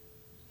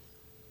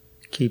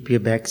Keep your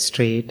back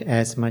straight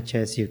as much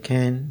as you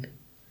can.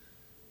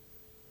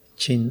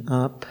 Chin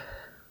up.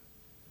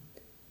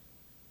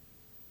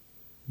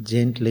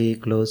 Gently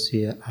close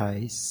your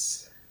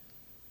eyes.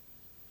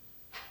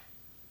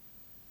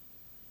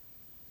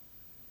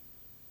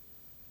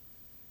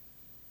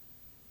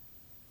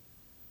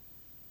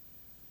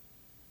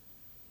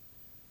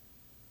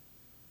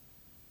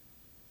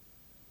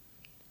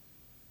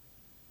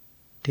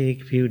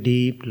 Take few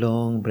deep,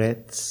 long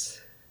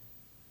breaths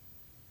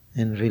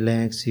and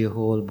relax your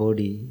whole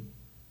body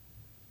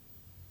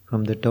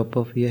from the top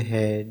of your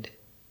head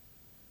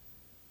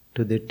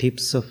to the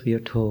tips of your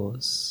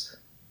toes.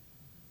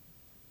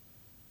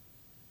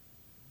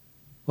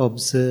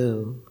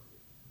 Observe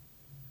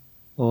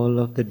all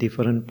of the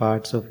different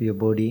parts of your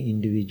body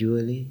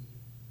individually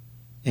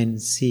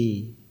and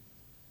see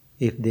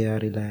if they are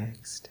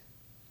relaxed,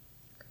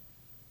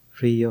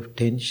 free of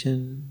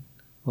tension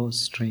or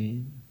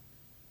strain.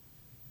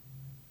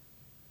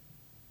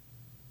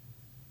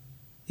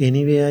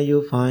 Anywhere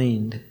you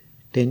find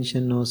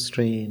tension or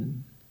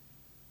strain,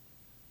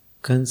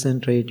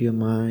 concentrate your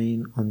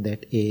mind on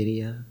that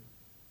area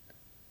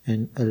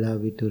and allow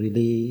it to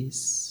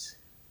release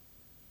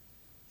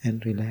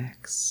and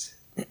relax.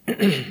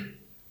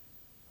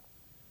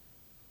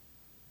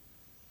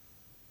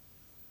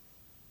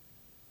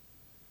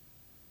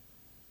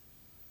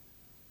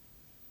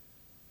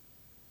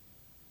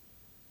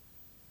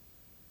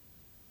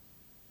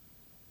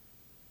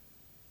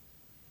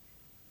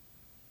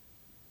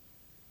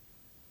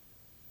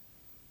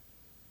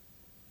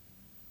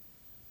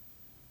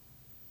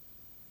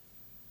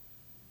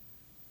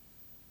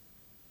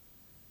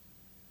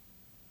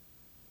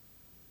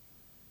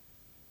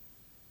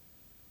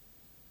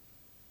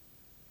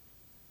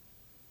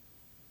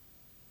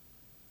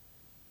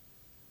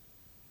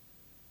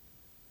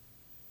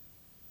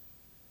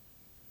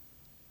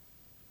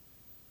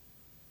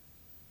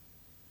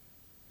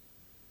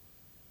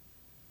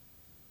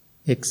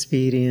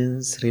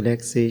 Experience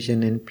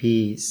relaxation and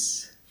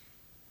peace.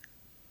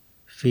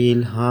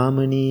 Feel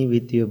harmony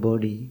with your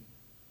body.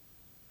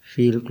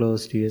 Feel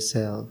close to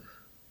yourself.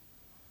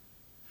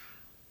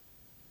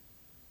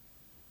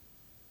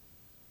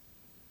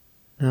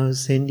 Now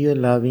send your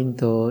loving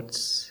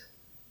thoughts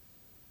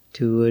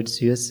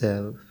towards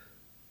yourself,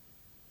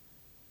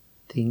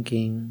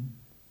 thinking,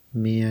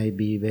 may I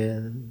be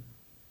well,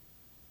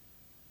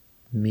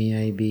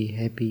 may I be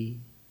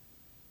happy,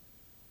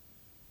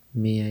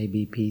 may I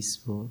be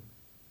peaceful.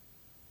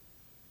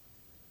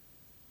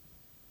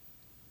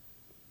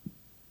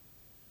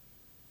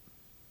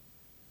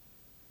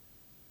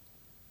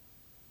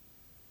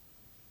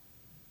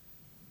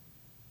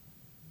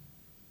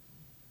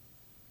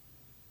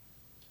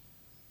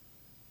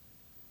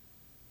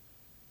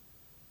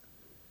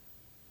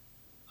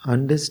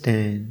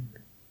 Understand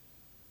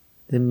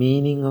the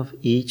meaning of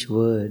each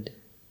word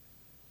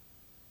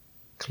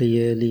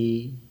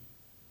clearly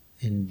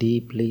and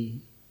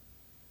deeply,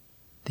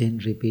 then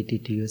repeat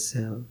it to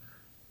yourself.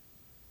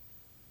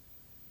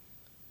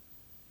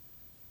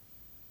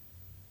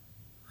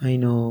 I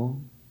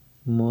know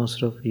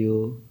most of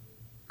you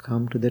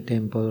come to the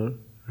temple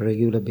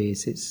regular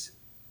basis.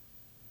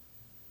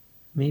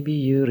 Maybe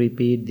you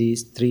repeat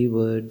these 3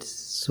 words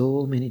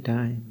so many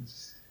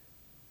times.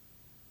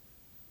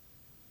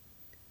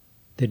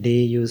 The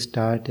day you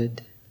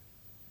started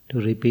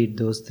to repeat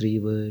those 3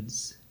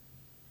 words,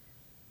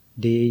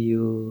 day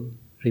you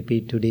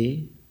repeat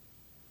today,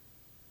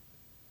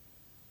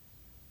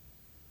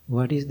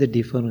 what is the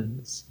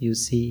difference you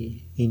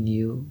see in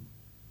you?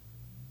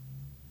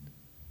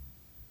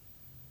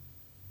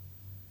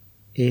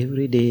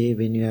 Every day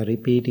when you are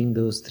repeating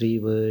those 3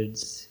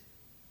 words,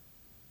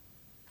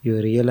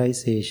 your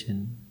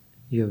realization,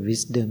 your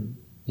wisdom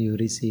you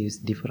receive is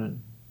different,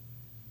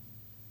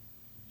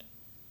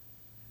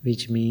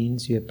 which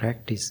means your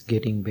practice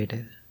getting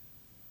better.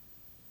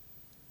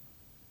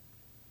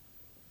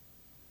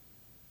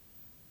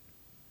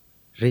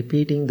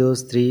 Repeating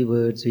those 3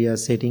 words, we are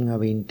setting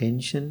our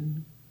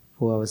intention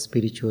for our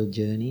spiritual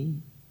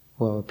journey,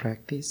 for our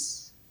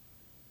practice.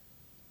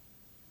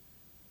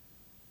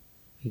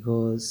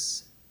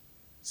 Because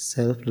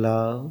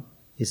self-love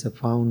is a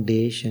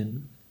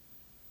foundation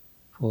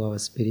for our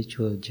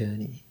spiritual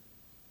journey.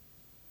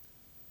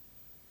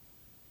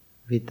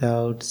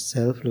 Without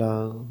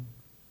self-love,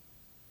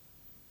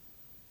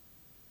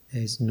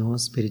 there is no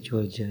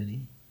spiritual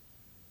journey.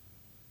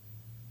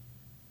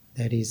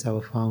 That is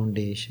our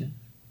foundation.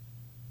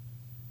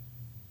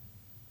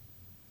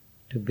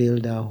 To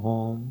build our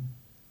home,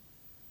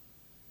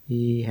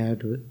 we have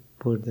to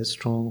put the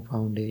strong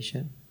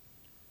foundation.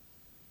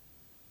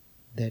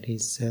 That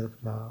is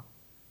self-love.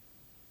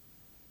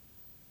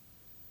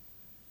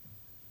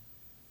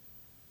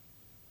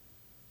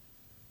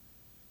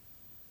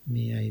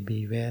 May I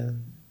be well.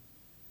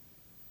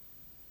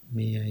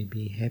 May I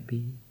be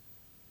happy.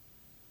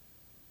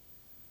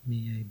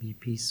 May I be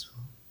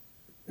peaceful.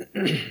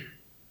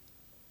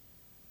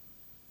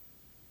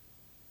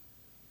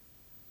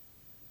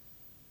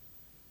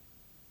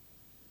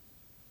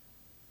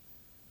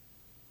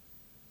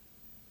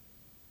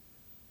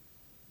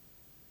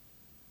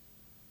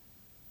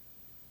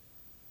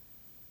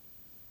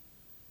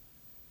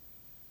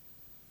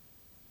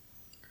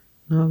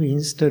 Now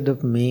instead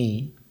of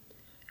me,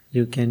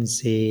 you can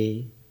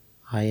say,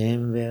 I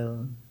am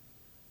well,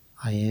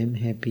 I am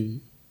happy,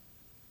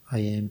 I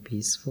am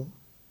peaceful.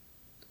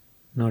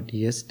 Not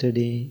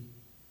yesterday,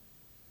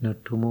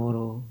 not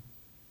tomorrow,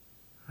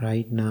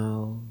 right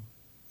now,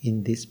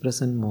 in this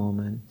present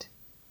moment,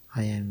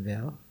 I am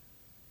well,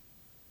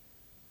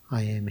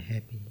 I am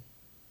happy,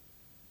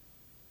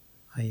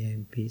 I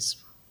am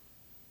peaceful.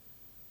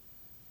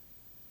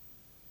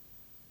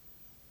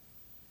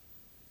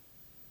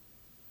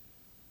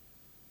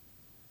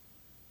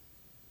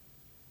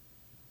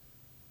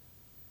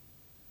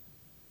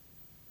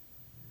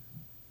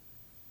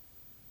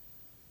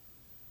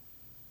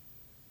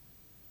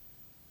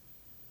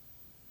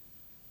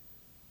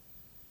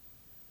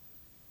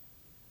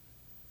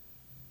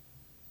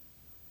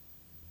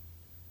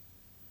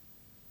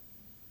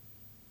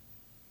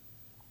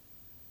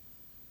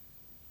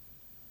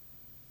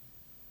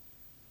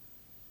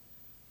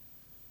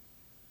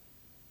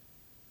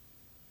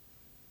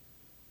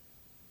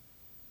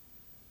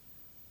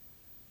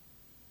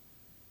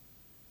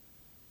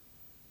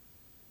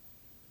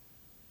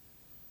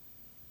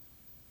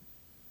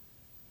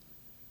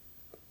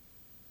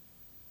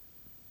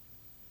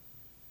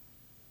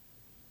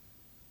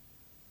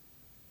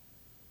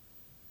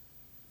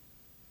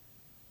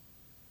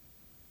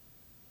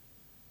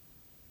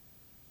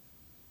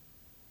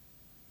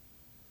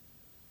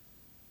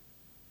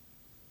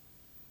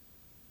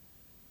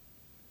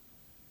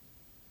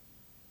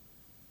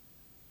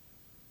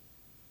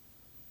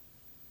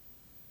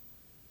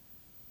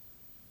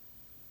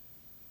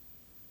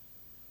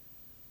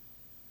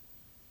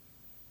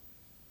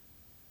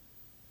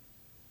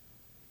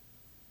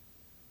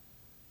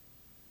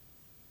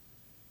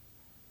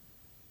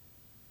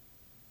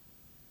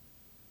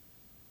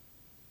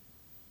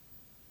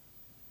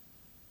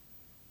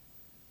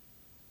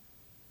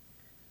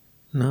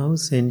 Now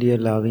send your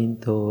loving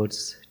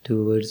thoughts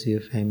towards your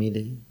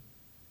family.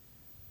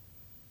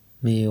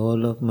 May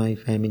all of my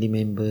family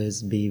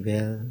members be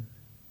well,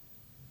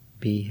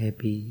 be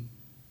happy,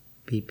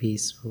 be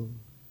peaceful.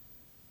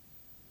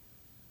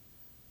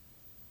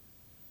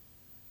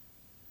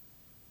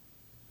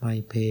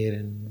 My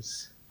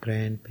parents,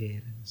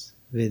 grandparents,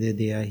 whether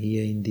they are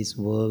here in this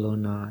world or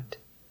not,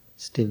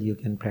 still you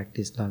can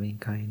practice loving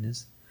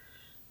kindness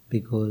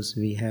because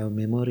we have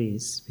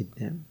memories with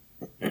them.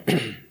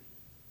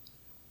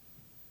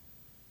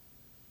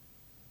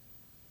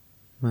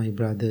 My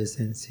brothers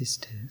and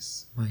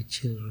sisters, my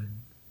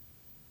children,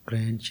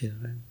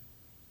 grandchildren,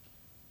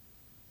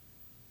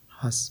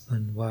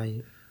 husband,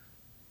 wife,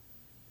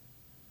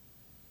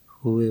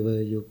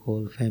 whoever you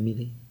call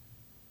family,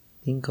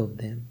 think of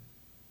them.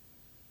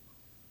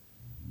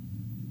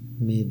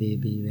 May they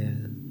be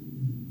well,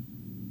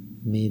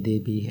 may they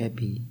be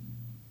happy,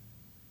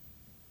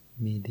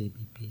 may they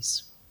be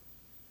peaceful.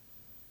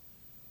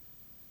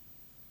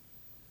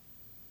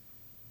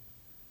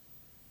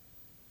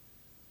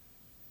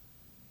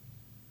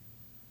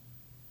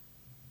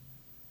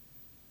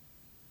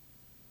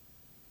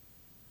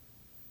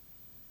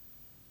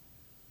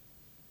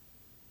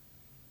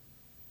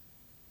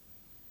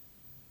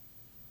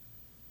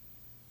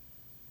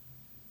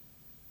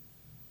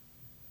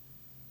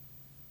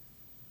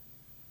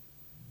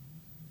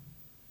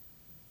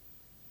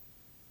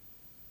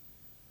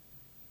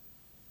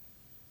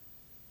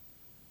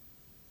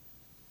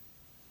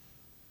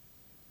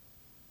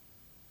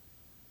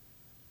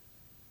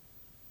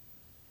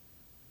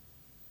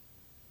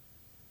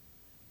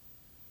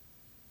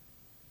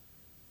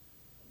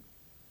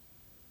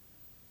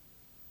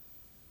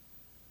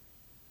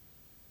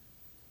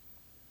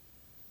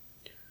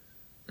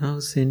 Now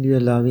send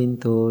your loving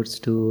thoughts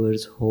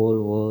towards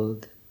whole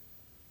world.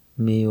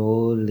 May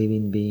all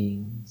living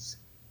beings,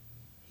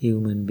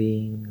 human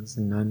beings,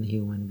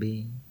 non-human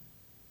beings,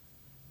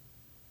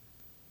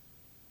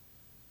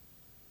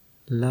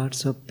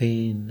 lots of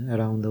pain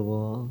around the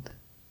world,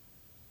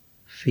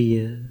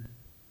 fear,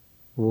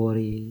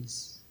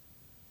 worries,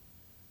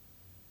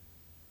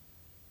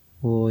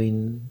 war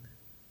in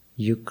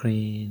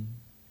Ukraine,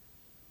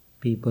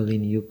 people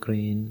in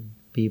Ukraine,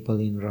 people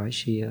in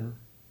Russia,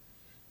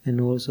 and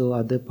also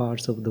other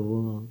parts of the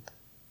world.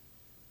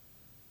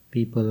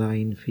 People are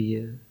in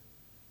fear.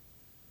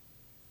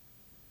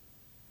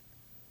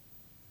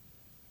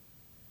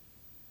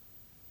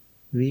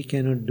 We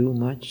cannot do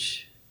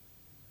much,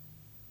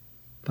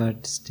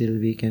 but still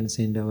we can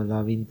send our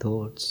loving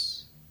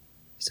thoughts.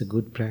 It's a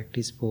good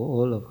practice for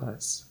all of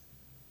us.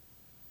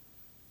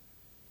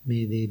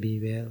 May they be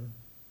well.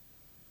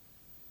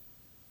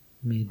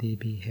 May they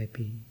be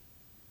happy.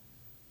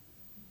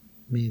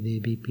 May they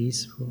be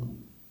peaceful.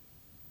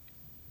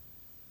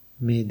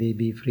 May they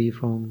be free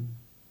from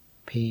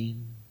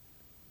pain,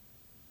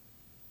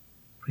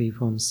 free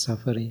from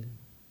suffering,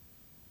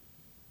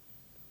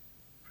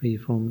 free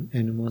from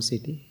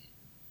animosity.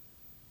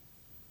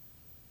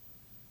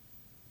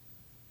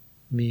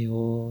 May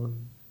all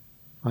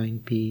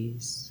find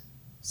peace,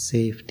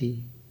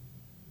 safety,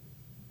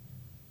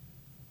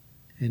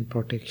 and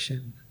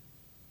protection.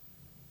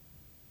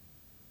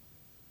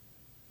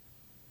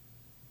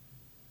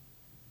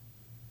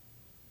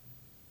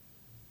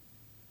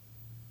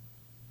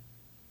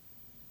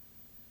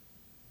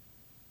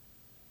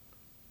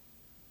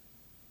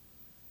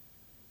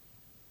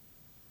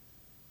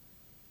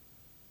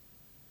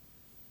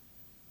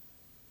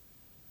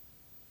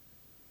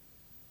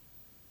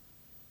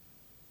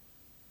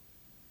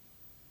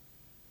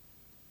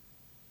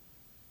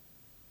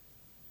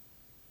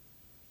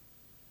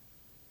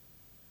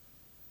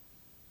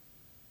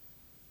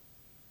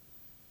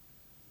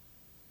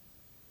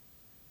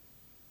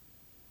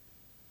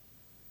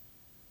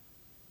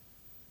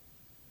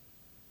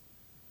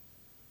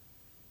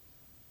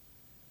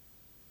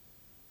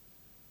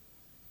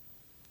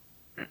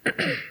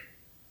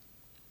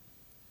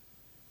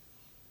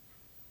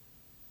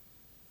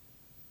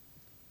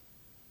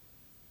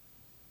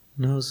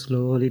 Now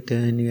slowly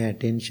turn your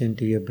attention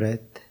to your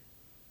breath.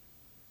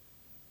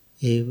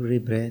 Every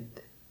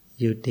breath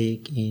you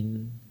take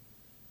in,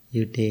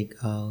 you take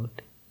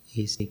out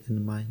is taken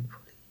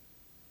mindfully.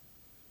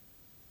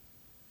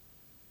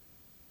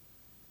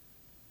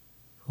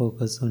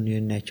 Focus on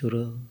your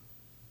natural,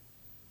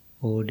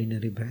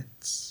 ordinary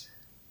breaths.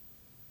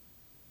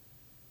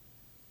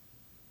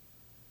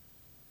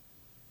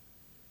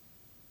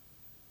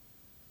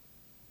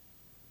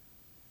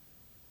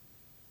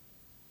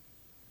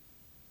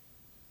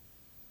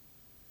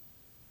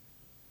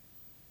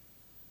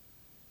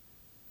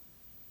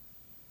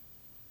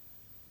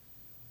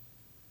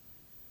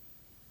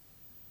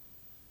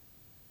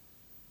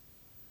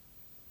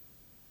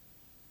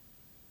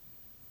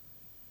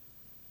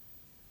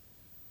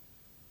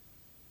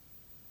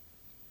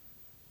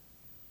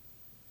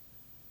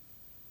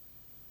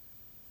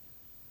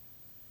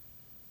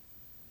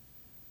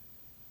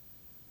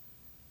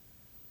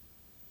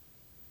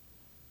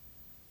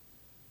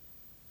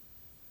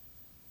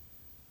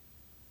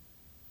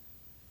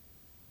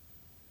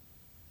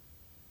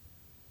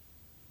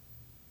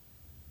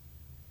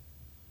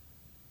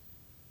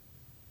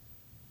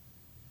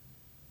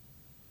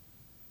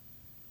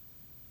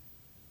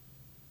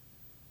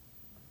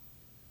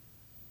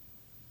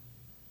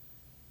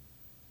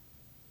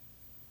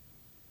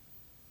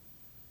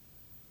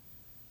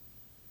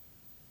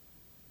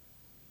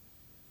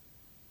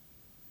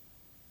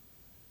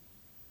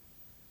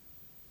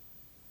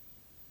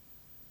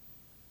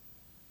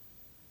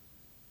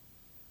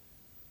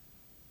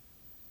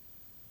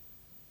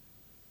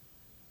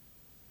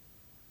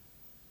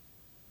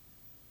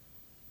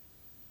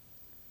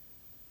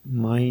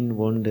 Mind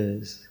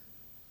wanders.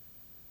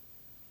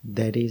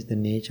 That is the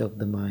nature of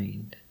the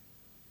mind.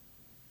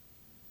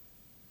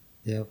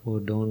 Therefore,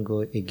 don't go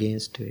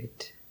against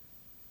it.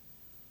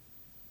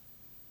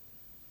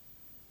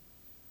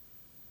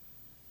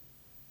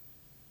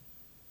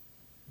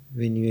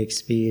 When you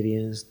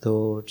experience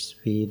thoughts,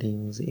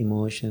 feelings,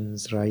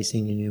 emotions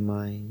rising in your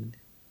mind,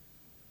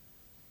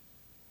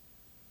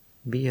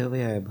 be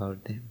aware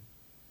about them.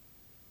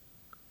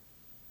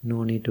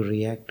 No need to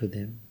react to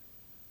them.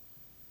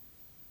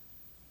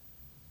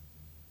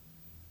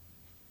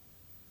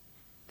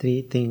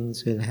 Three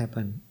things will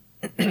happen.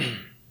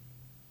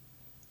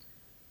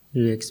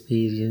 You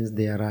experience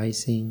their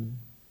rising,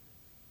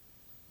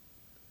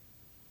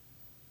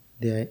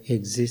 their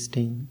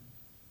existing,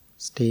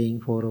 staying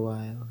for a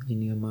while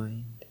in your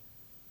mind.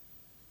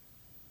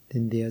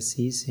 Then they are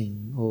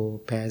ceasing or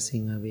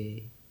passing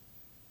away.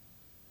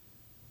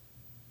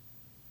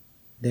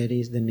 That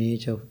is the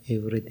nature of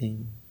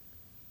everything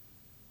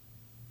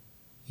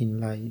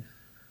in life.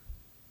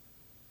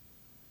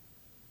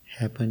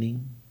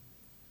 Happening,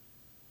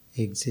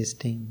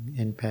 existing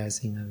and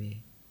passing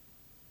away.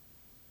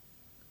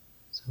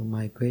 So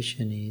my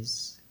question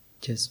is,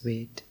 just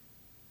wait.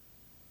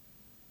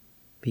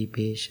 Be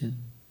patient.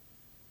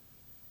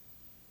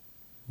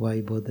 Why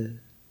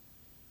bother?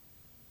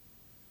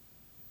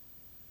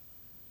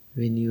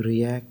 When you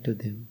react to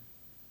them,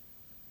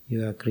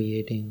 you are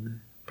creating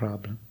a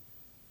problem,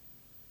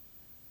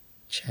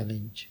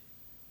 challenge.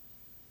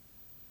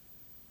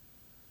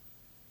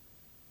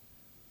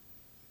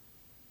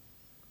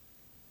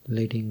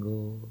 Letting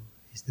go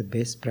is the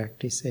best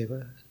practice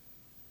ever.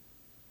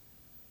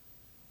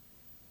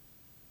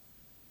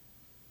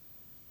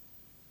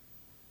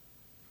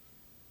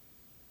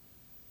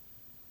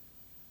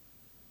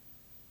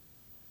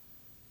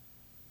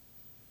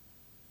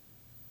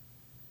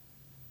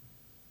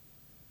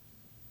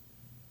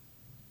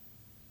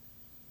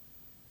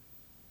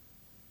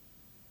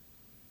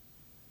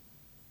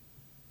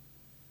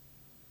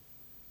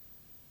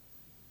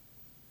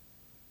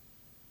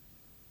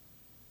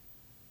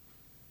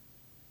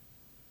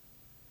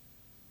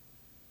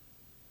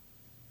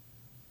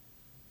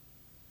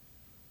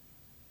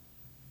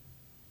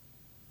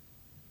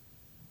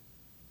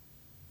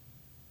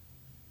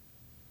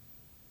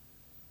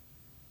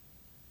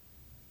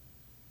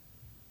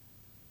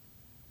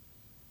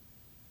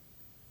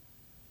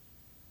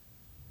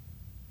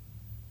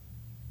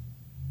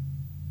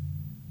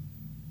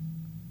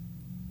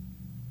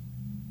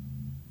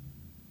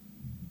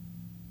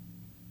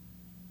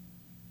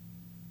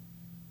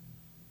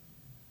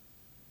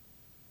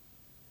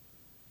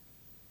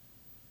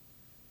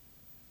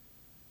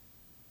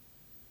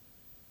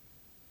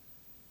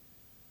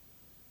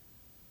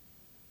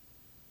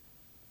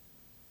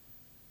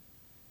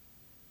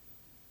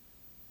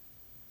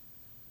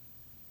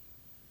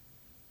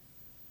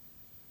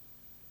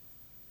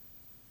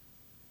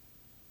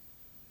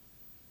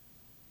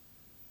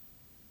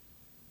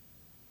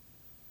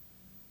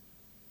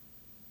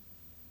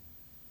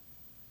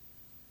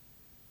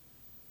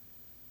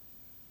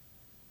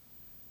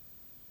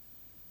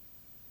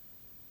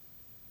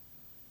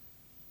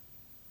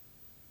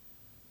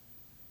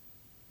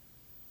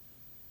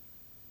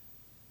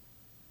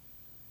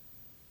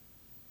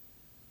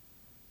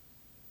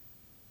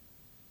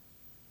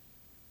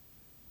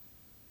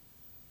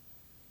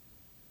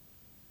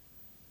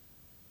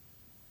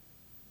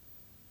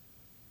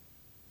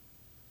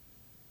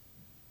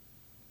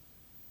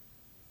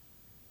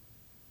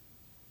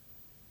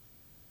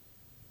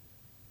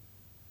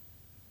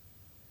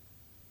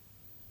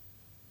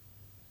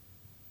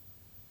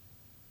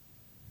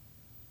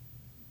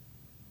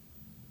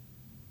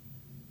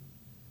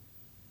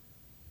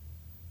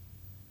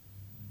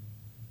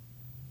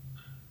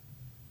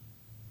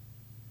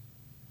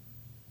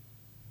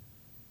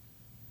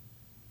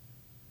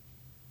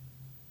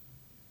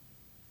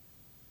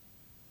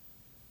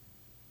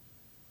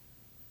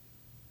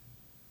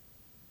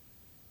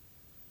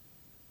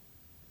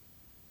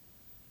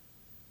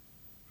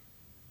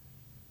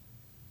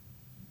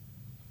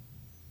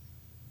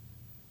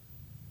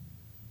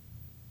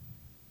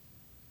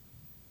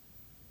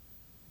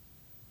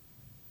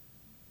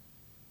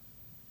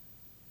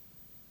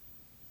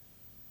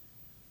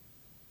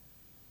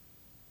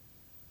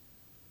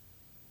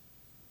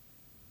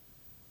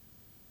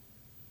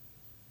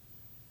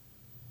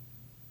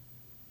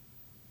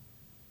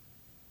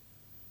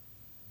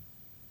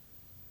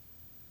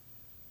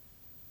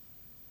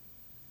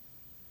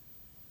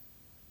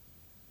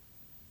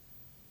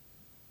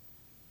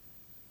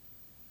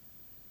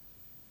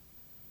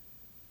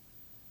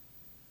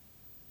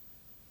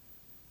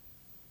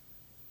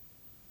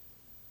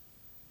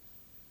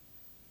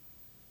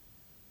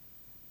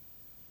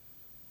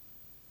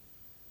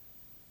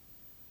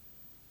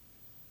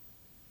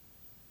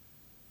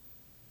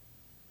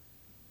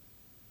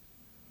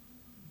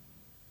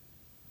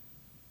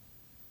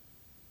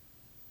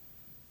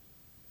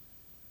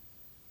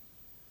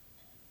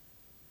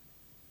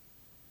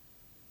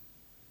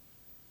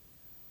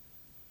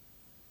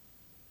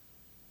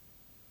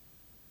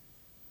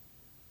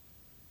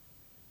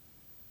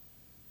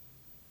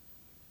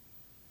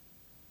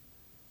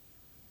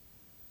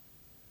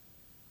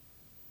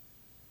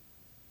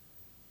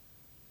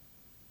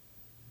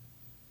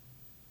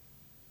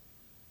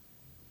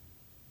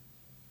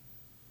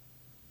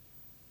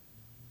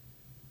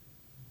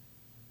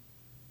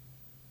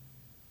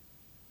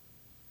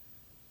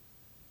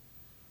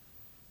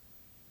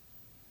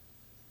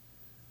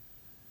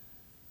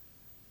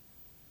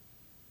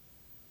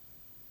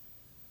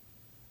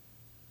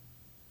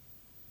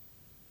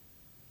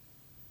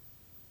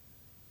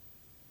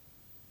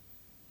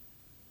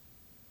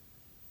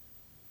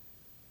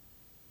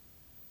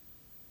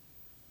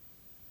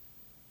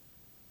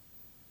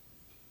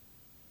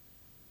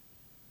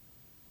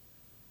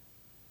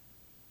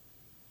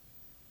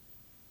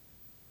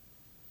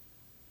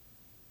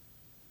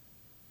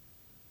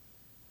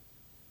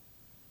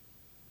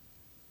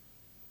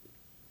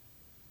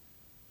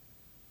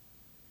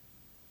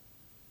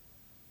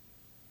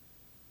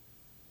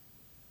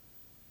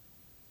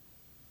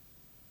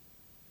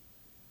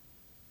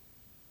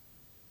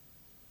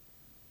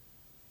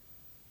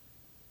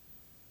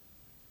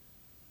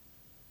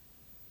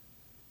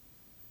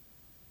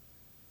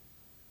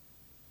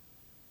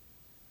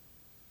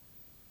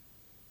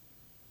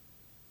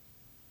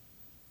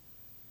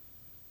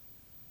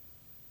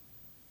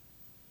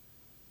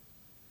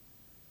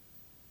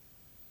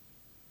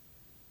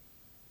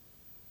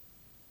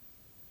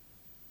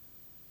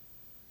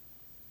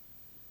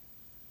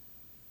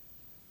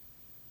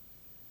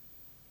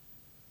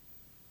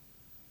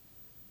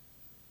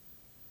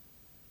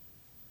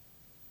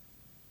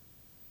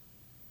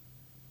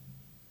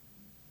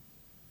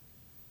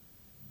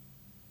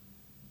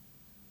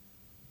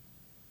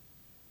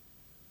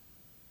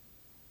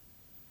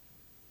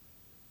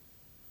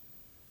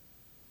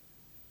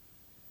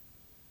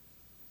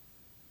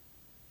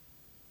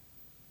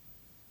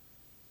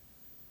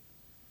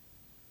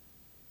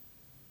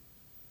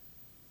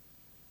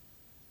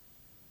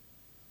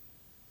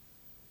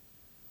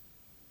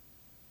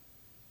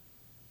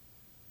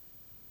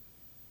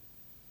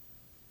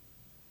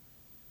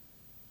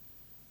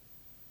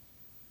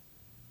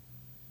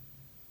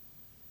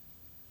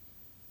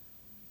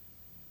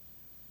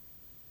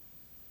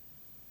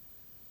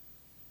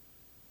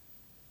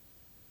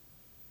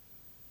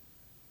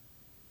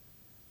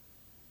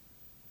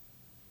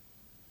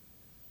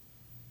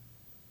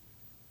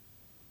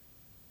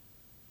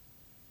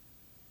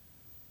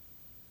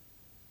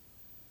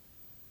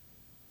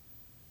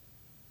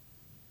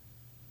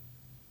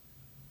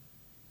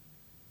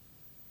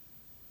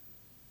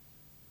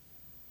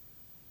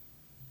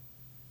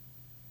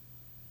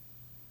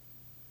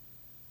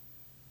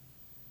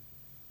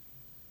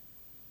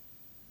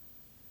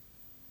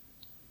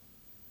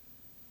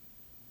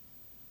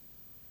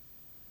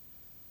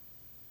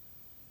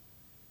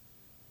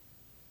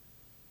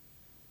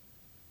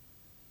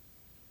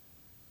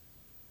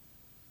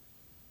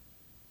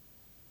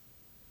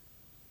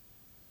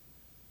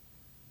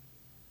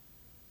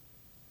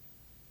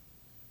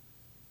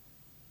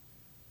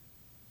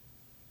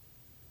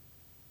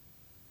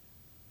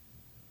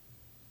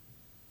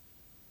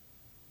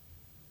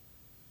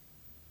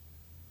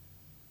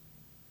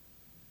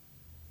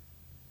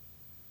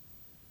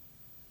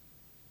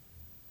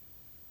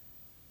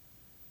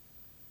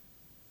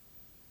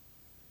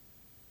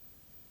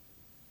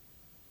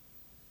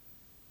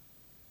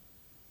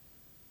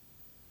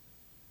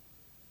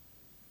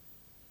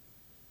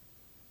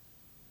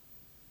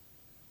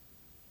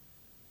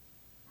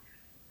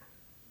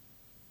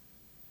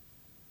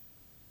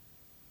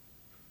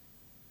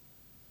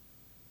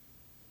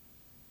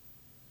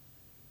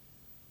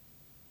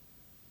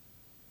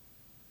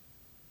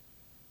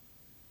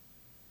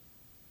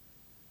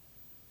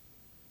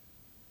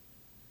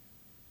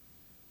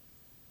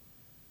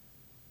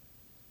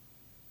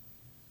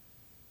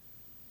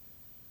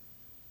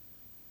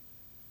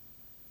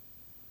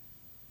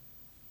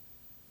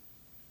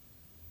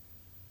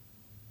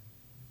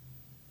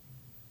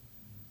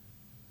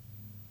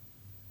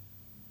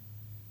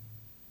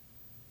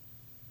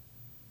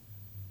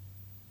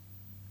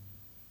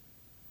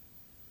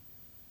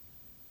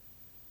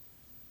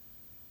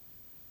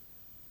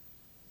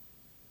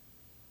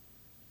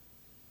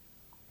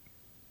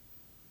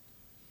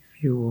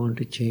 If you want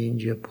to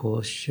change your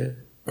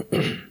posture,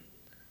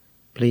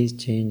 please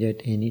change at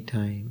any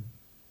time.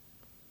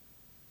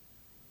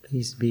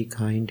 Please be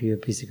kind to your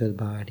physical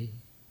body.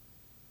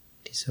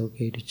 It is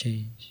okay to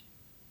change.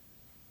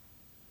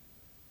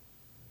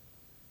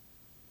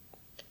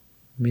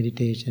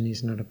 Meditation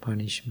is not a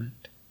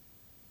punishment.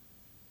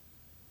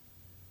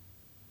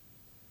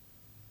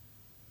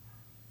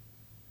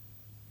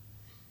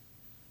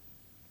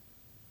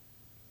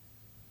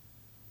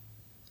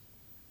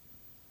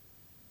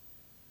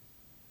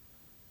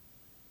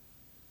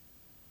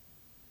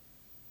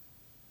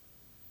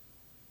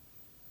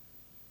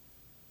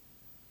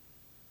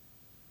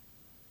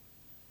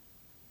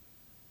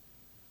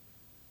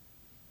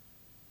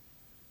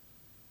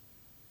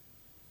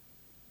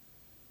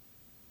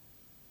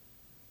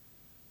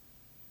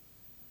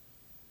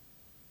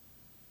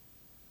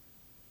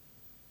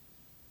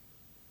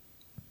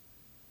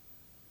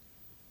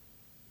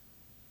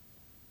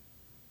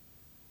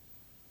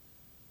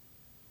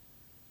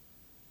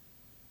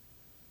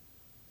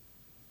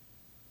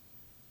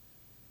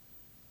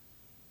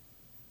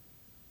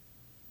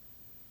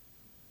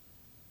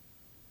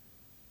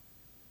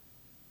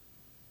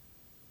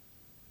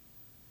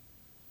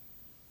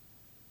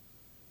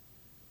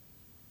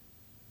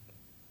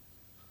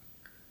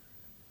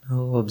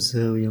 Now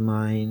observe your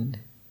mind,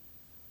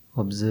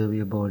 observe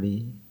your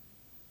body.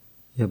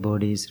 Your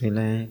body is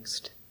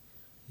relaxed,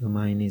 your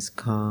mind is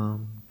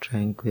calm,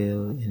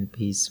 tranquil and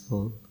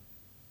peaceful.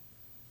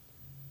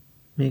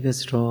 Make a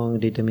strong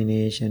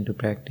determination to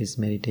practice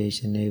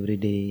meditation every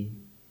day,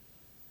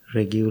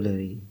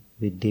 regularly,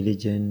 with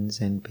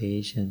diligence and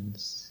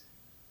patience.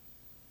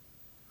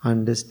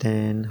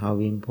 Understand how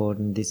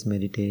important this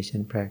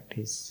meditation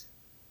practice.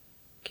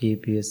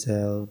 Keep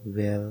yourself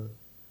well,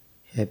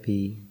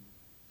 happy,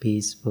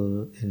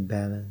 peaceful and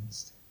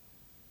balanced.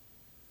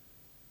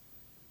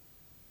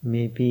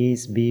 May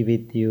peace be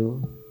with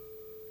you.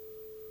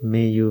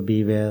 May you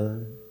be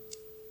well.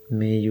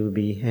 May you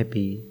be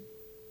happy.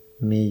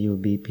 May you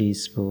be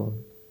peaceful.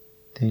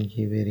 Thank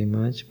you very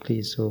much.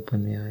 Please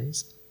open your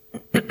eyes.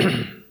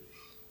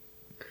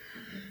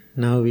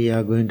 Now we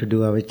are going to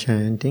do our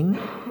chanting.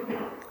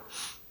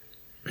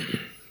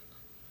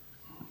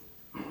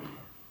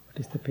 What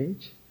is the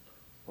page?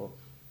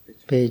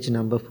 Page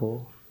number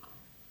 4.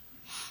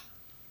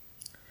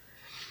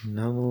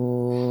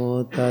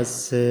 Namo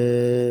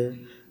tassa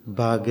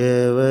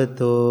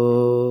bhagavato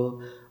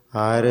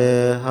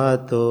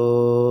arahato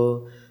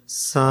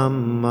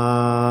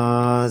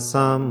samma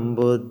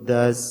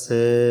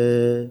sambuddhassa.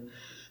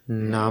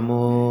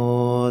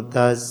 Namo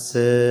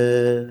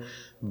tassa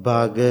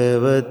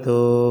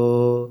bhagavato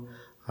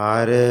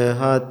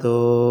arahato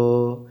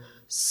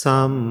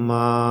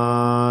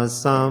samma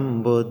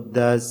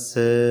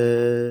sambuddhassa.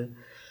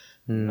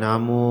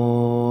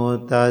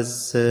 Namo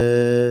tassa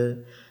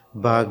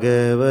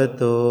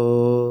bhagavato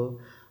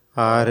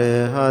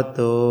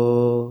arahato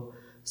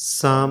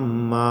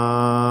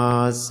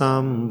samma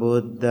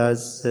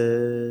sambuddhassa.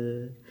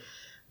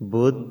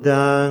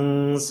 Buddhaṃ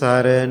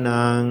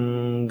saraṇaṃ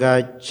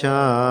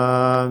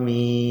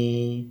gacchāmi.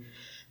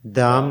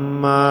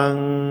 Dhammaṃ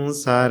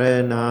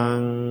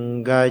saraṇaṃ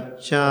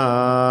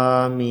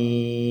gacchāmi.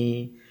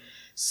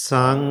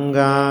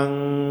 Saṅghāṃ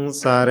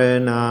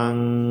saraṇaṃ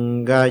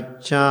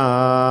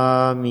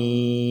gacchāmi.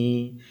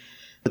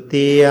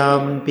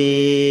 Dutiyampi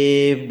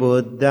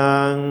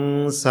buddhaṃ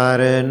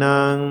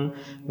saraṇaṃ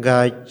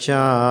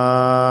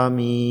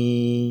gacchāmi.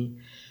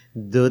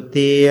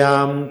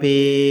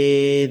 Dutiyampi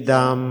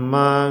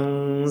dhammaṃ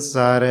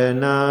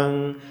saraṇaṃ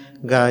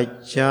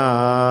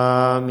gacchāmi.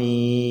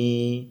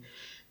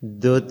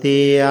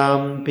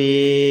 Dutiyampi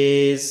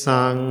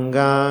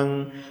saṅghāṃ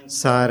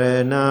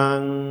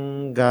saraṇaṃ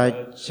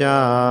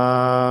gacchāmi.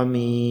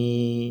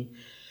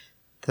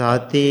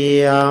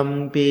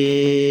 Tatiyampi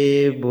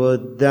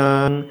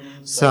buddhaṃ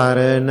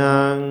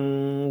saraṇaṃ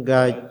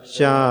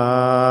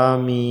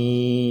gacchāmi.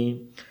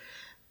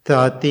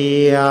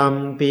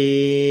 Tatiyampi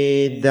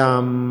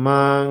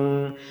dhammaṃ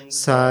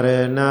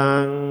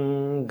saraṇaṃ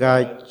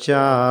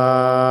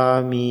gacchāmi.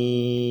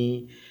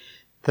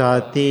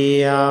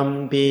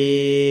 Tatiyampi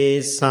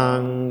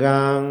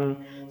saṅghāṃ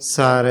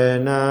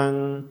saraṇaṃ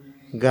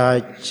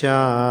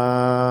gacchāmi.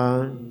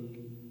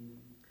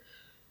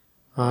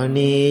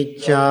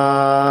 Anicca-vata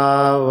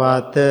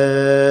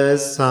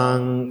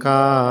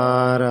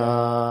saṅkhāra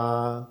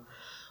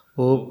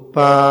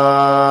uppada-vaya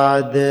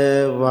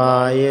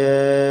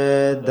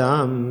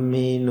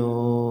dhammino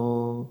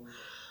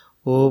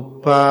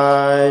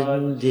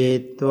uppajjitva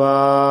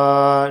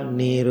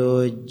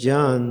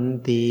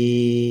nirujjanti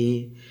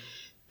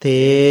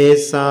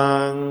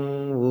tesaṃ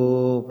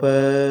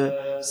upa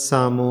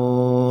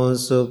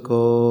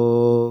samosukho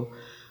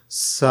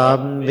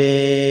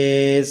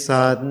sabbe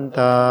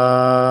sattā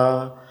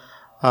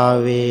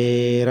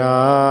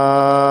avera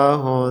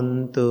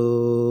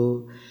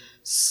hontu.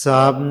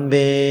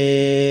 Sabbe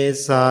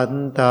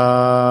sattā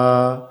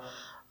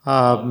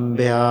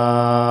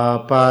abhyapajja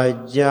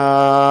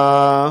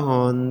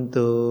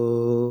hontu.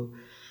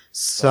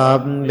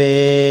 Sabbe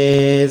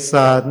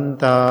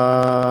sattā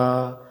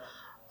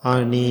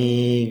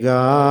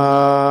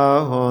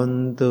Aniga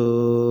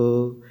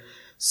hontu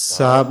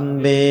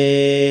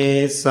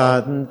sabbe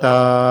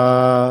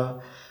santa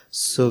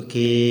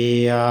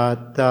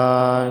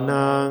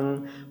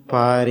sukhiyatanang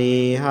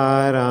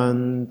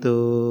pariharantu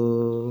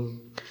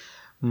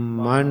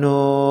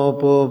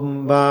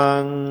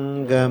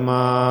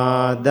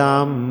manopumbangama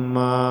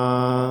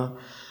dhamma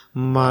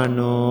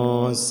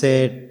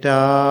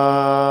manosetta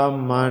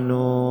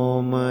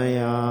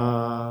manomaya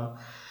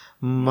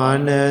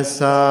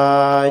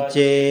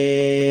manasace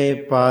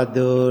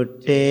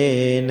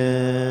paduttena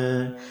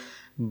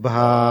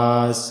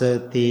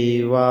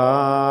bhasati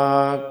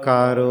va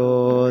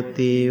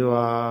karoti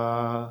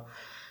va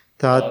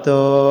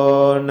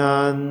tato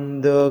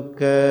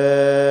nanduka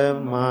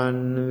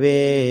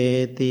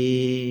manveti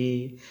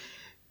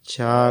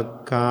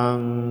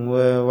chakkang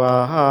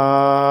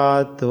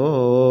vahato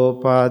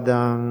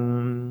padang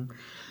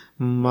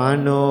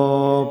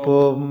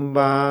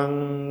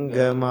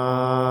manopumbangama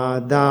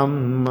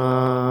dhamma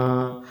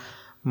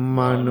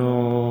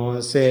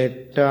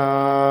manosetta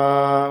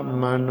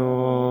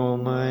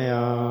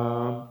manomaya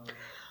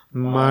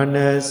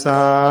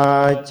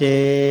manasace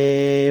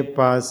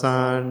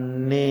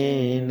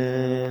pasannena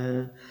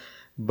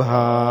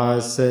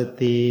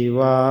bhasati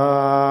va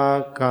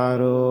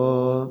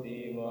karo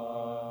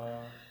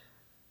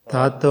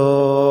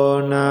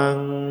tato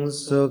nang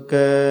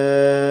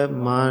sukha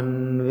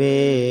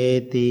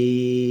manveti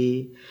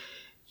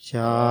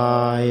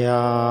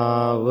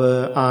chayava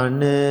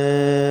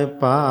anapayini.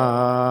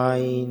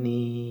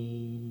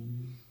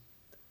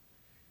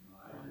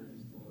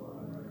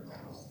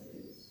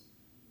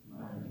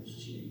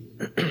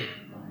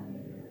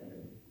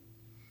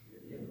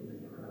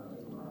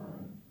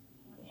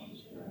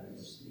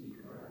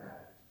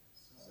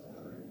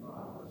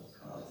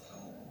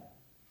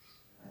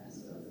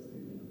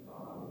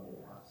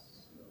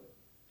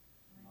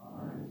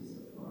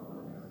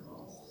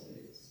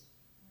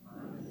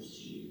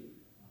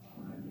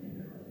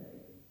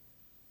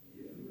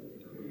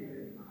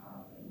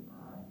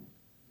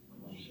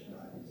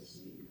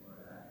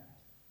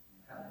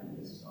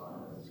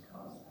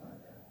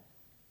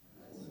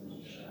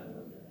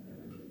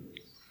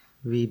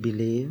 We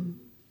believe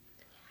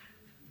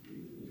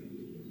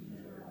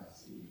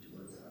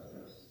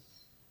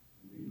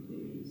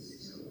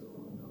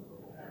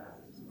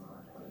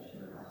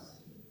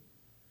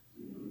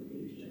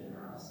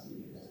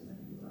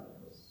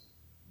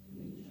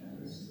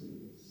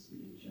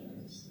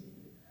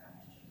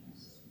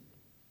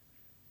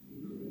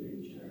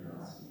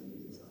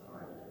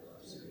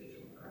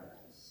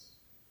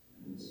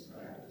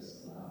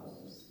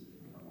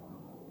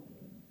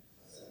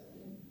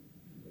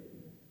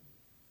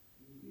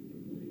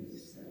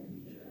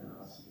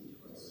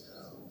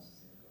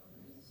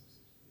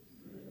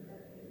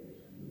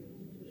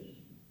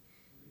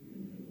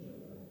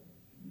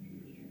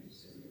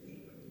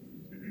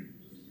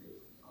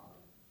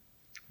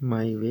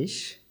my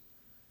wish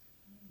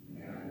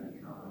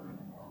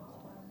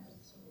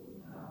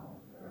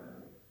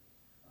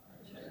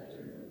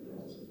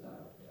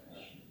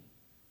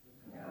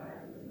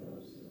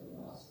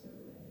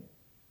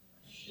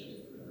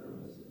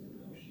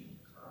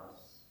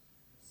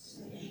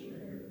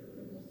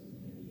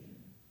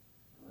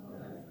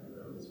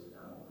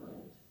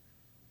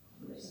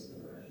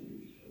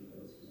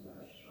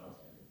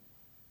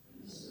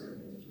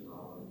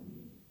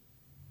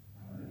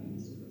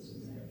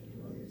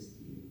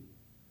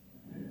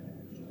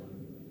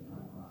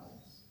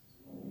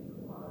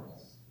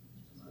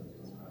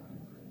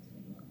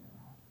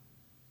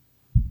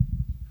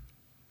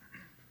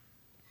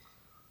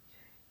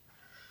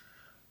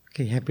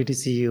Okay, happy to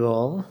see you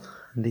all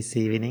this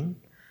evening.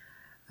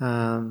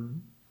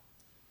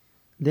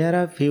 There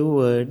are few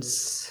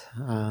words.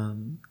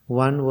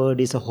 One word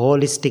is a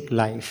holistic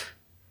life.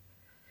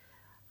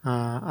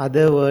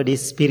 Other word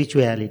is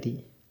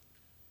spirituality,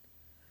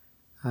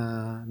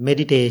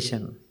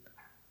 meditation,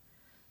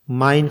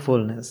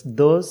 mindfulness.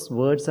 Those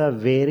words are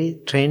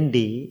very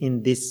trendy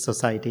in this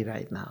society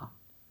right now.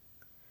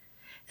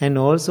 And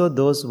also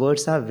those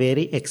words are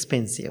very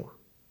expensive.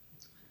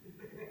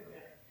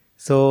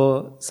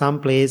 So some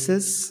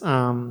places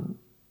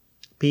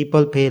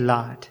people pay a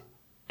lot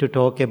to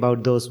talk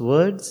about those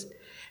words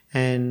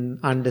and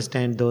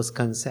understand those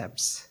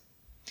concepts.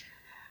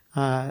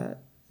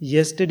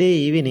 Yesterday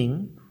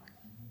evening,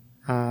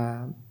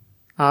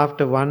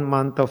 after 1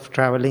 month of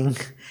traveling,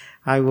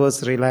 I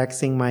was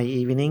relaxing my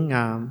evening.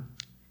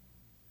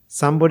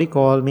 Somebody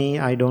called me,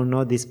 I don't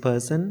know this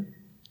person.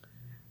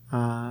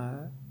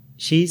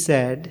 She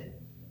said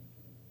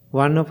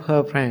one of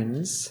her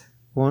friends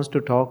wants to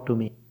talk to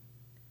me.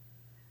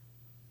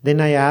 Then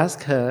I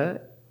asked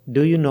her,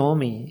 do you know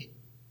me?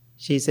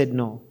 She said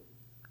no.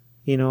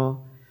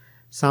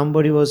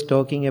 Somebody was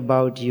talking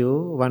about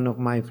you, one of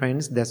my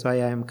friends, that's why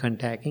I am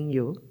contacting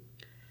you.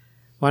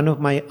 One of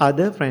my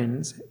other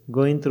friends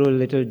going through a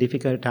little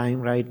difficult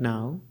time right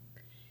now.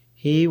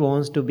 He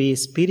wants to be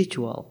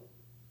spiritual.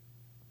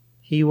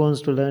 He wants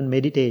to learn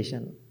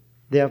meditation.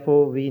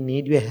 Therefore, we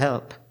need your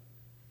help.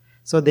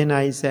 So then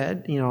I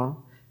said,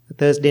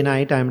 Thursday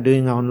night I'm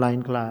doing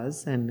online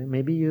class, and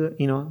maybe you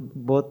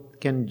both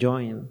can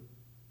join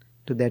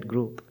to that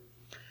group.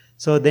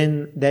 So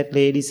then that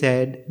lady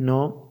said,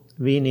 no,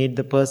 we need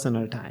the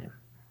personal time.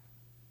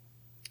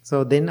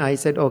 So then I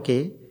said,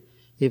 okay,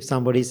 if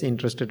somebody is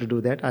interested to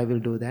do that, I will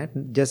do that.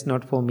 Just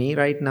not for me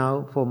right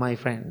now, for my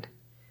friend.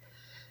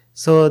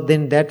 So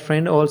then that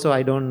friend also,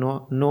 I don't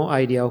know, no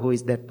idea who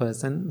is that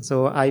person.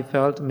 So I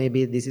felt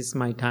maybe this is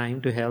my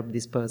time to help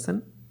this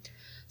person.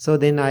 So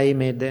then I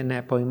made an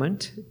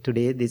appointment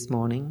today, this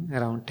morning,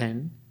 around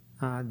 10.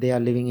 They are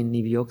living in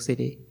New York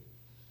City.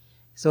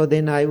 So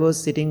then I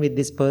was sitting with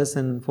this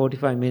person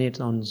 45 minutes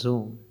on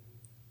Zoom.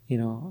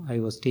 I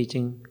was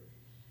teaching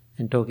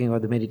and talking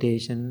about the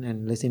meditation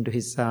and listening to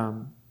his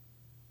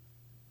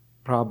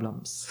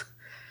problems.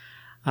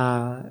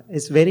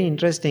 It's very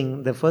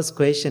interesting, the first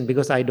question,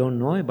 because I don't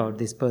know about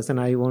this person.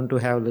 I want to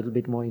have a little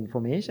bit more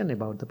information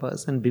about the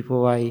person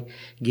before I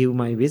give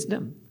my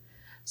wisdom.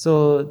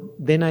 So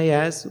then I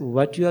asked,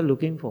 what you are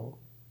looking for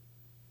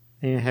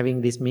in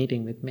having this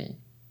meeting with me?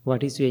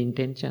 What is your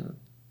intention?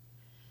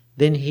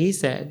 Then he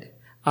said,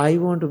 I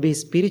want to be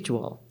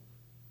spiritual.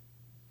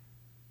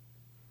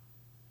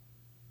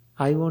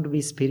 I want to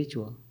be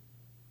spiritual.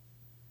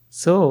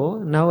 So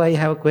now I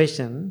have a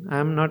question. I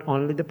am not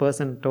only the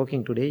person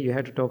talking today, you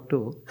have to talk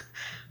too.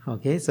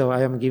 Okay, so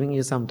I am giving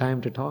you some time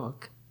to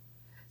talk.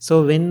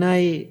 So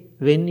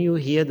when you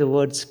hear the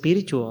word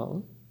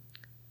spiritual,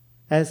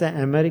 as an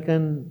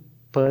American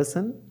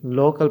person,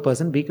 local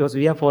person, because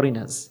we are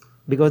foreigners,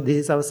 because this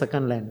is our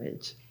second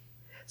language.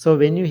 So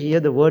when you hear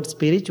the word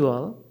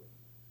spiritual,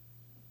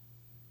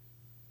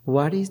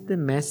 what is the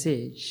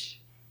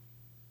message?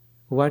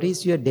 What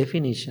is your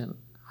definition?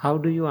 How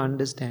do you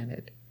understand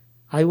it?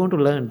 I want to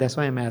learn, that's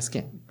why I'm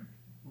asking.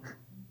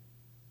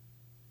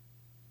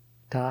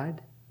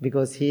 Todd,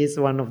 because he is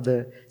one of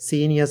the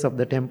seniors of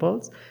the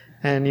temples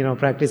and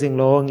practicing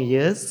long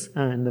years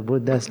in the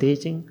Buddha's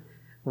teaching.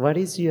 What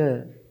is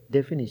your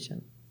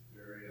definition?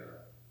 Very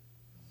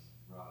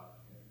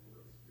broad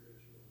category,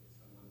 spiritual.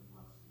 Someone who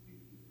wants to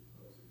be either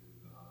closer to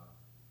God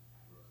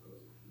or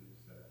closer to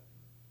himself,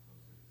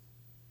 closer to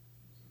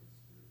some sort of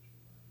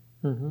spiritual life.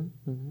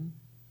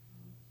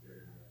 It's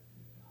very hard to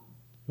pin it down.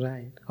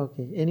 Right,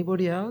 okay.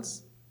 Anybody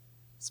else?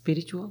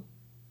 Spiritual? I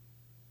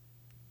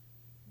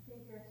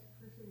think that's a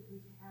person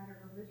who's had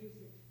a religious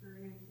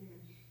experience in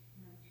a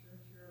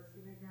church or a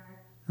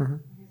synagogue and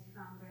has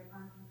found that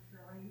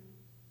unfulfilling.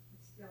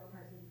 Still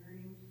has a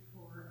yearning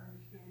for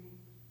understanding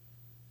the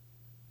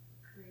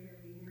creator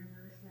of the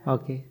universe and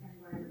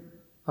whatever it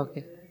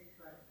is,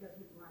 but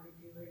doesn't want to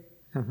do it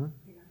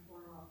in a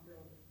formal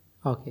building.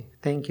 Okay,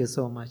 thank you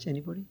so much.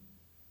 Anybody?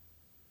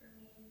 For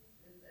me,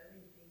 it's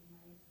everything.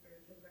 My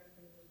spiritual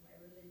practice is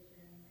my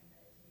religion,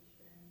 my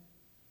meditation,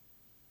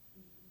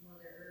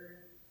 Mother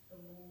Earth, the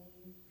moon.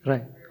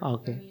 Right,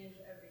 okay. For me, it's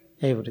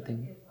everything.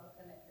 Everything. It's all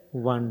connected.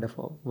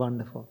 Wonderful,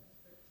 wonderful.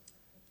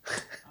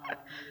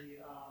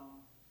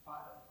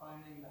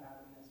 Finding the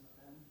happiness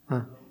within, the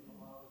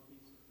love, the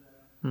peace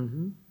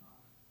within.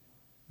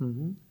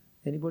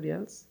 Anybody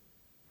else?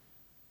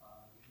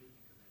 Usually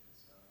think of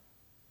it as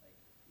like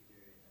either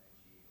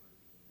energy or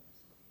being or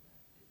something that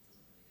it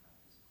doesn't really have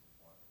physical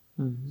form. So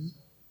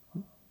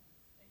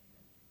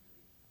anything that you can really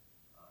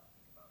think about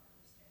or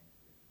understand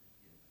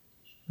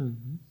through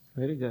meditation.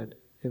 Very good.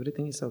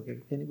 Everything is okay.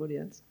 Anybody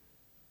else?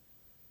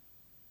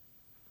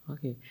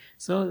 Okay.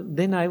 So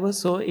then I was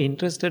so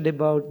interested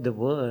about the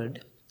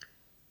word.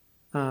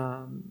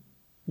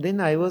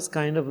 Then I was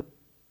kind of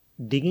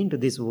digging into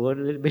this word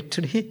a little bit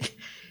today.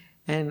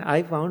 And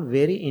I found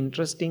very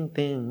interesting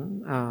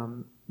thing.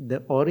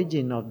 The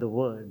origin of the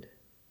word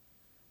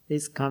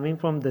is coming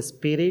from the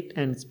spirit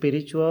and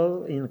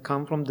spiritual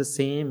come from the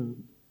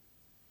same,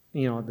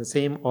 the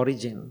same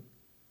origin.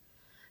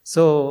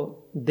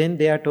 So then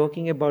they are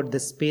talking about the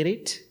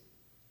spirit.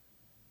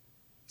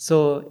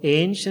 So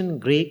ancient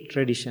Greek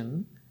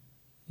tradition,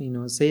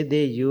 say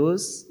they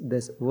use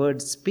this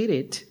word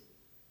spirit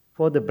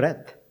for the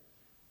breath.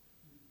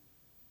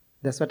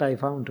 That's what I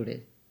found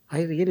today.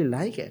 I really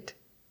like it.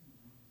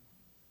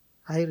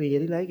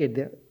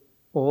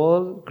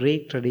 All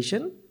Greek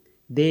tradition,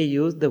 they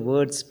use the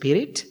word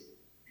spirit,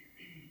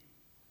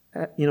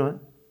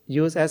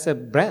 use as a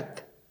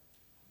breath.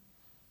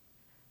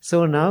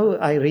 So now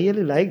I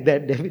really like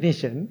that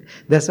definition.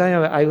 That's why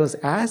I was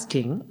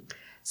asking.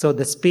 So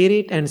the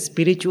spirit and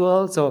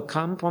spiritual, so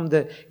come from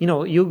the,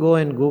 you go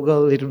and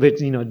Google a little bit,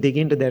 dig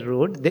into that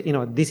road.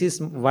 This is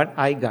what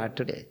I got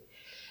today.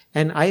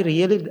 And I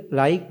really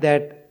like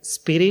that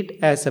spirit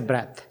as a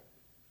breath.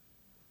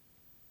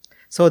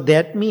 So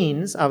that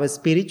means our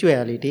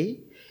spirituality,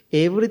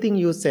 everything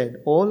you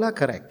said, all are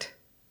correct.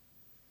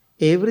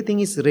 Everything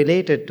is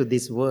related to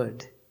this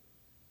word.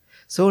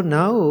 So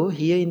now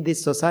here in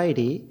this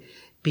society,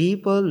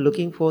 people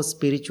looking for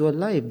spiritual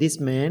life. This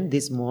man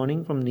this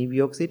morning from New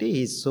York City,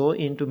 he is so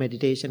into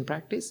meditation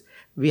practice.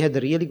 We had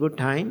a really good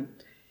time.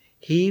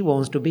 He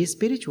wants to be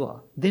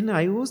spiritual. Then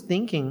I was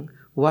thinking,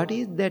 what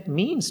is that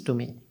means to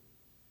me?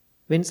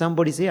 When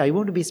somebody say, I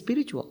want to be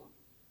spiritual.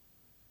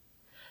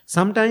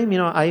 Sometime,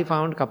 I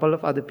found a couple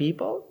of other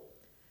people,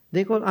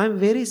 they call, I'm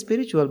very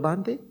spiritual,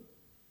 Bhante.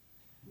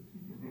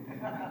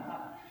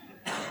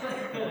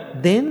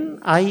 Then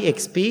I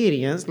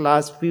experienced,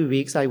 last few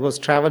weeks, I was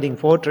traveling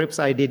 4 trips,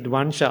 I did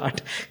 1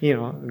 shot,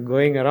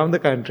 going around the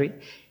country.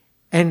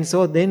 And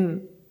so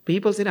then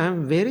people said,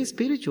 I'm very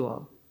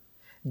spiritual.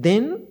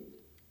 Then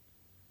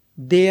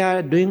they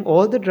are doing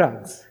all the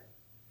drugs.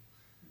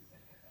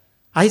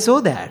 I saw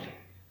that.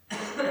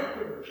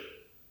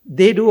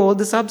 They do all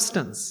the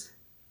substance.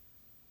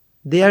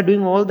 They are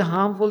doing all the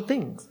harmful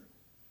things.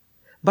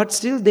 But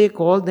still they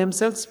call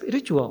themselves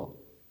spiritual.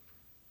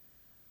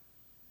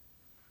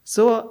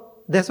 So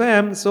that's why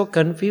I'm so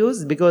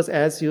confused, because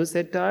as you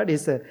said, Todd,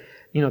 is the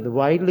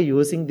widely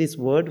using this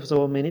word for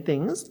so many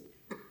things.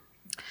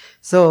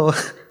 So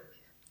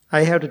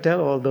I have to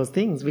tell all those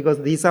things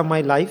because these are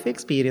my life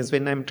experience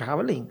when I'm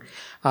traveling.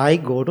 I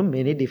go to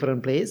many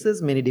different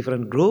places, many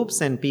different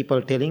groups, and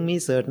people telling me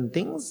certain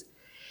things.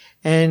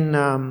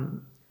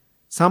 And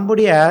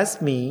somebody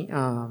asked me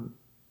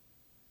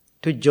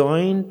to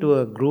join to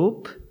a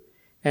group,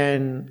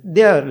 and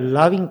they are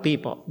loving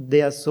people.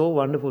 They are so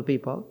wonderful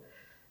people.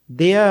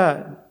 They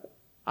are,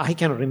 I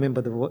cannot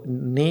remember the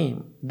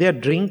name. They are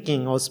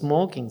drinking or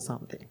smoking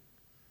something.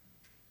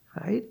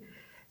 Right?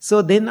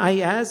 So then I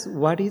asked,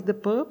 what is the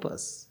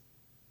purpose?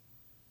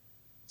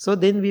 So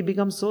then we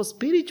become so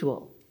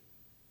spiritual.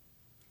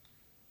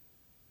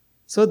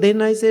 So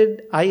then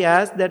I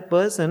asked that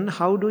person,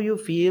 how do you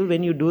feel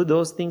when you do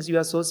those things you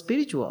are so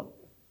spiritual?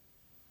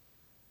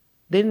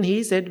 Then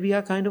he said, we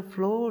are kind of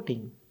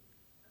floating.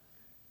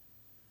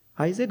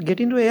 I said,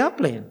 get into an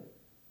airplane.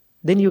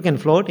 Then you can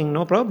floating,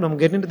 no problem,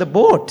 get into the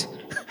boat.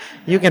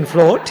 You can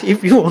float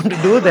if you want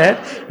to do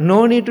that.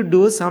 No need to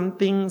do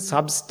something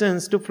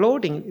substance to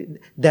floating.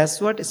 That's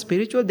what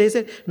spiritual. They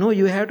said, no,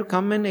 you have to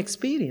come and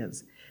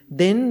experience.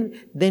 Then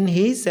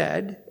he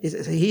said,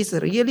 he's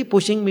really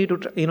pushing me to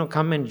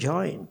come and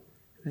join.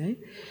 Right?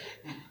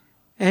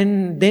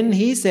 And then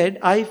he said,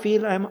 I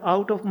feel I'm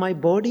out of my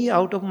body,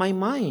 out of my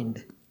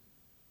mind.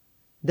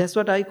 That's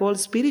what I call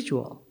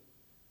spiritual.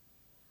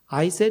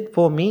 I said,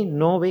 for me,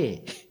 no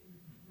way.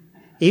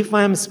 If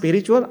I am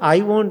spiritual, I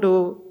want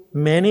to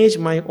manage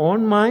my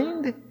own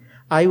mind.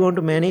 I want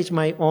to manage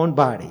my own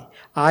body.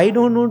 I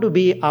don't want to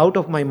be out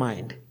of my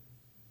mind.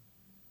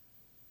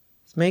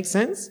 Makes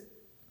sense?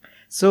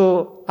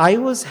 So I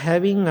was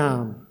having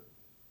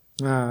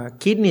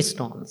kidney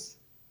stones.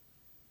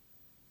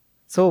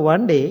 So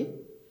one day,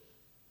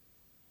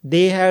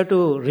 they have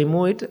to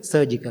remove it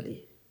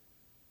surgically.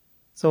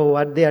 So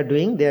what they are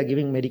doing, they are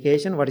giving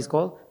medication, what is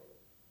called?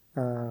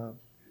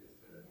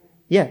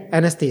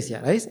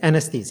 Anesthesia, right?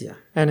 Anesthesia.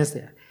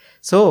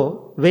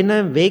 So when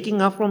I'm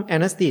waking up from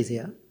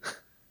anesthesia,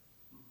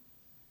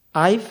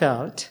 I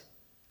felt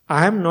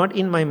I am not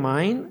in my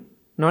mind,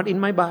 not in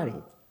my body.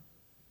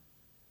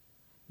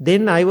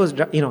 Then I was,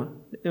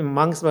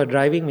 monks were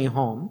driving me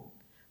home.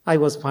 I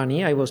was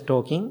funny, I was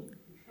talking,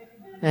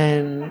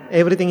 and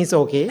everything is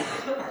okay.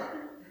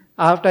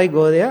 After I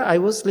go there, I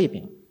was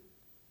sleeping.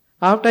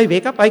 After I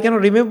wake up, I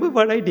cannot remember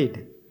what I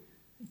did.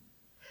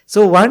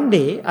 So one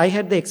day, I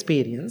had the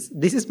experience.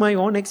 This is my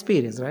own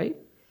experience, right?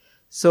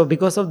 So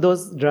because of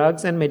those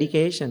drugs and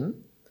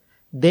medication,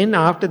 then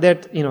after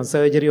that,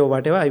 surgery or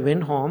whatever, I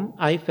went home.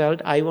 I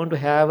felt I want to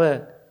have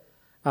a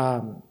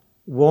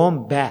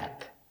warm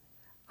bath.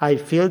 I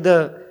filled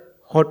the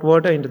hot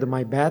water into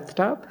my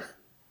bathtub.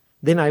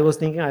 Then I was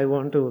thinking I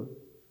want to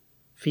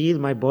feel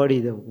my body,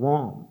 the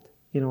warmth,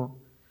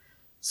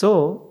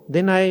 So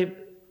then I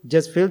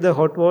just filled the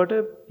hot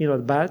water, the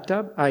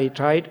bathtub. I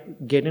tried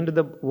to get into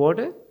the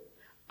water.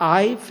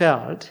 I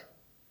felt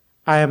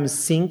I am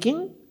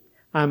sinking,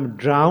 I am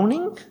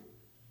drowning.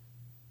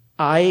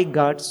 I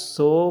got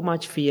so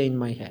much fear in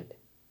my head.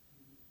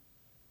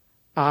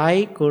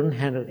 I couldn't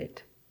handle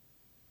it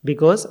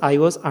because I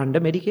was under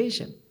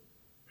medication.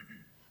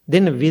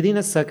 Then within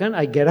a second,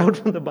 I get out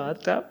from the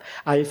bathtub.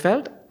 I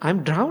felt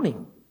I'm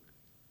drowning.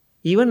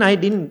 Even I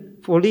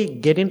didn't fully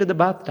get into the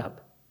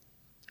bathtub.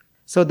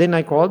 So then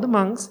I called the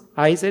monks.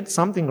 I said,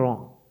 something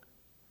wrong.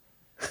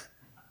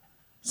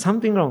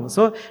 Something wrong.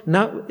 So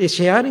now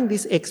sharing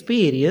this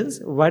experience,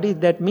 what is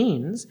that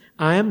means?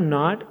 I am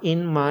not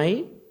in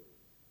my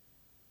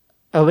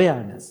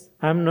awareness.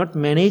 I am not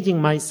managing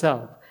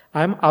myself.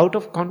 I am out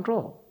of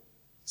control.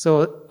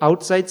 So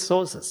outside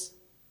sources.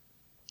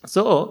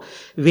 So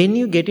when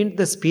you get into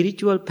the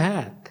spiritual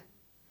path,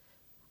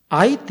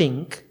 I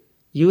think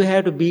you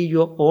have to be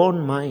your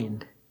own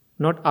mind,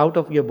 not out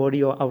of your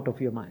body or out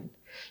of your mind.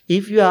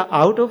 If you are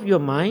out of your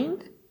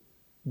mind,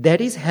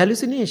 that is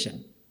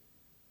hallucination.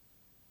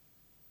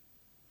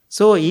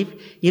 So if,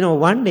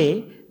 one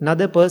day,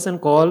 another person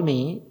called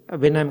me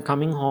when I'm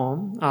coming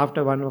home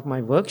after one of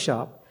my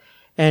workshop,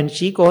 and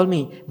she called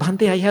me,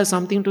 Bhante, I have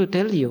something to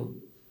tell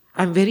you.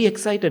 I'm very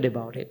excited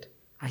about it.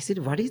 I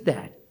said, what is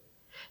that?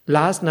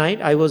 Last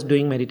night I was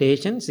doing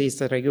meditation.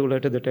 She's a regular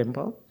to the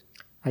temple.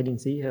 I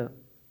didn't see her.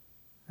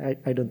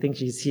 I don't think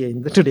she's here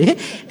today.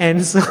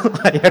 And so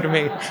I had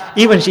to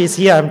even she's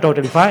here, I'm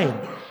totally fine.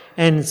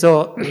 And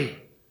so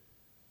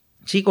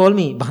She called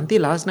me, Bhante,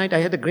 last night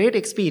I had a great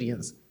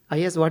experience.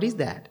 I asked, what is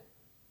that?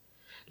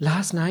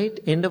 Last night,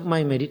 end of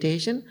my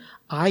meditation,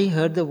 I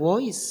heard the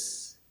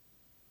voice.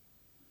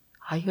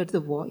 I heard the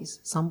voice.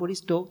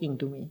 Somebody's talking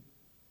to me.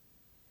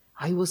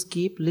 I was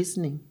keep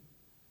listening.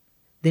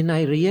 Then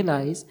I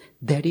realized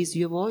that is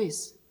your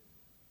voice.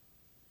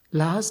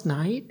 Last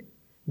night,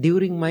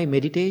 during my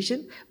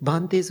meditation,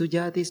 Bhante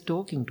Sujata is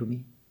talking to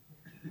me.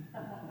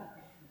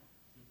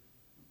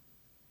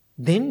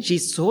 Then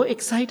she's so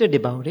excited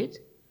about it.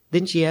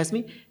 Then she asked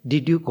me,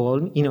 did you call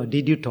me,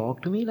 did you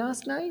talk to me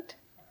last night?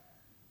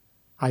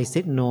 I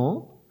said,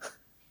 no,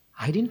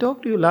 I didn't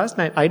talk to you last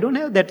night. I don't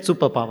have that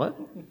superpower.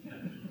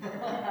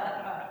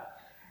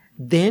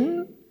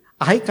 Then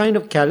I kind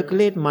of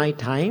calculate my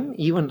time.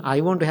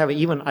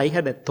 I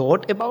had a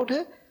thought about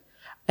her.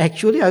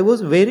 Actually, I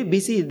was very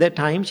busy at the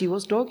time she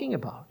was talking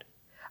about.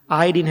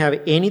 I didn't have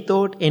any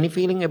thought, any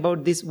feeling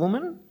about this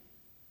woman,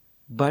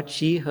 but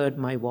she heard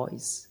my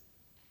voice.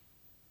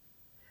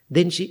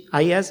 Then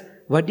I asked,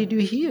 what did you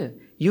hear?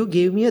 You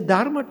gave me a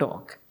Dharma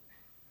talk.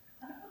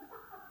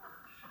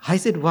 I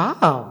said,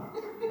 wow.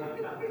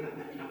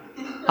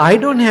 I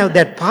don't have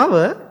that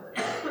power,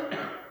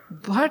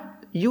 but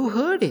you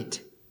heard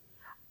it.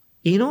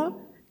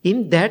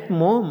 In that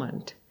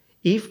moment,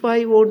 if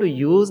I want to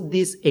use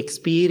this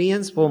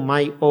experience for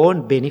my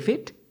own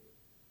benefit,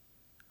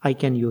 I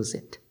can use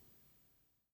it.